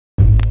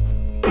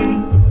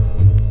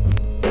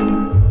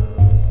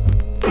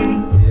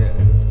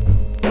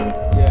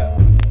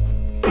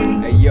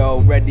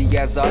ready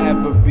as I'll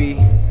ever be.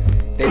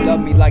 They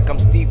love me like I'm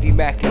Stevie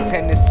Mac in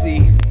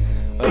Tennessee,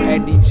 or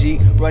Eddie G,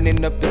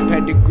 running up the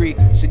pedigree.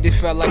 Shit, it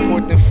felt like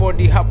 4th and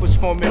 40, I was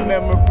forming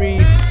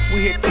memories.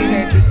 We hit the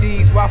Sandra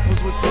D's,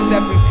 waffles with the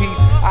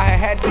 7-piece. I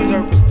had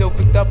dessert, but still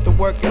picked up the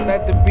work and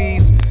let the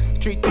bees.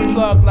 Treat the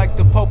plug like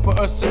the Pope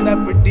or a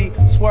celebrity.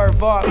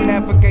 Swerve off,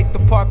 navigate the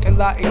parking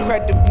lot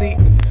incredibly.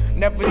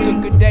 Never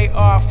took a day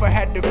off, I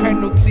had the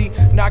penalty.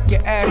 Knock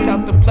your ass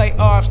out the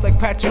playoffs like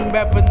Patrick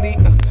Beverly.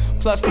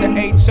 Plus the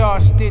HR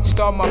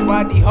stitched on my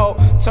body hole.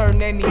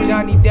 Turn any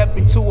Johnny Depp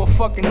into a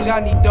fucking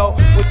Johnny Doe.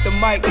 With the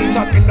mic,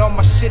 talking all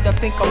my shit, I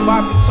think I'm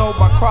Bobby told.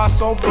 My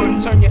crossover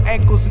and turn your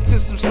ankles into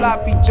some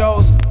sloppy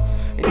joes.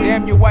 And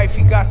damn, your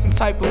wifey got some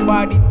type of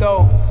body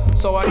though.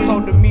 So I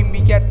told her meet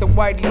me at the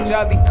Whitey's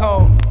Jolly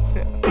Cone.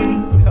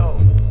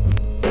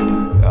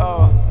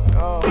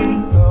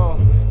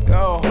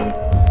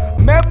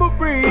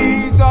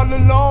 Memories all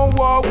alone,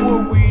 what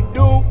would we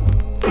do?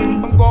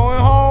 I'm going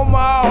home,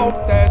 I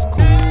hope that's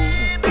cool.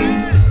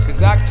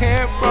 Cause I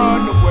can't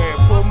run away,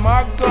 put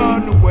my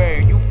gun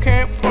away. You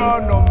can't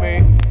front on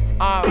me.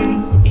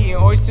 I'm eating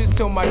oysters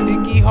till my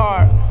dicky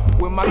hard.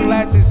 With my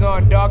glasses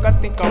on, dog, I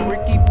think I'm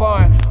Ricky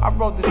Vaughn. I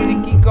roll the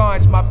sticky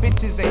guns, my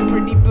bitches ain't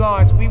pretty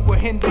blondes. We were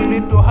in the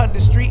middle of the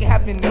street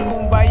having the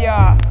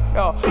kumbaya.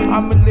 Yo,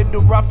 I'm a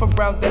little rough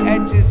around the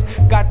edges.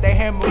 Got the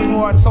hammer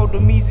for, I told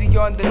them easy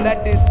on the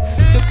lettuce.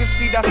 Took a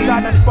seat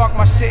outside, I sparked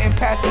my shit and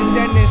passed the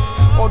dentist.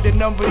 Order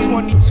number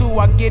 22,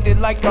 I get it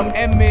like I'm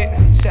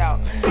Emmett. Chow,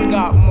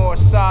 got more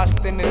sauce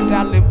than a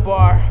salad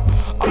bar.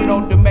 I'm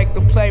known to make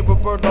the play,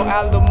 Roberto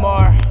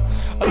Alomar.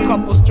 A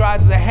couple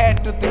strides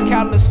ahead of the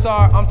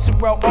Calisar. I'm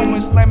Terrell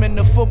Owens slamming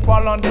the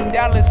football on the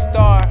Dallas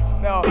Star.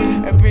 No,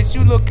 and bitch,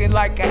 you looking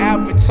like an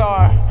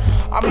avatar.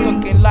 I'm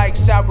looking like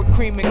sour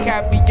cream and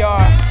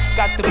caviar.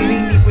 Got the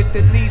bleenie with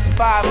at least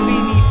 5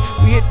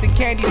 beanies. We hit the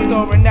candy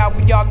store and now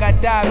we all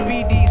got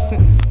diabetes.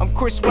 I'm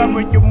Chris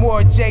Webber, you're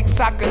more Jake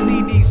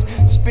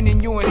Socolides.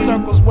 Spinning you in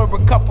circles, we're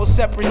a couple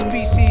separate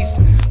species.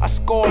 I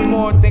scored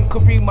more than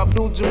Kareem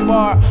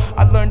Abdul-Jabbar.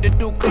 I learned to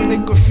do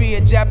calligraphy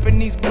at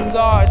Japanese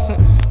bazaars.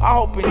 I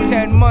hope in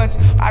 10 months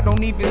I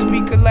don't even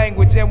speak a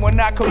language. And when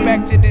I come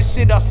back to this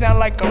shit, I'll sound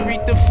like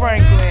Aretha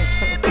Franklin.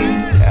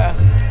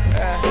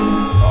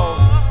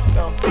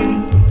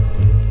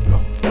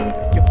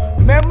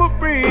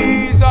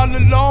 Memories all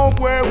alone,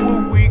 where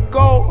would we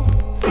go?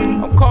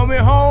 I'm coming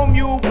home,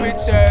 you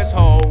bitch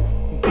asshole.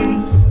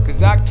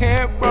 Cause I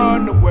can't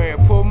run away,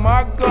 put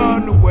my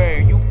gun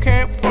away. You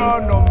can't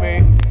front on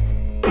me.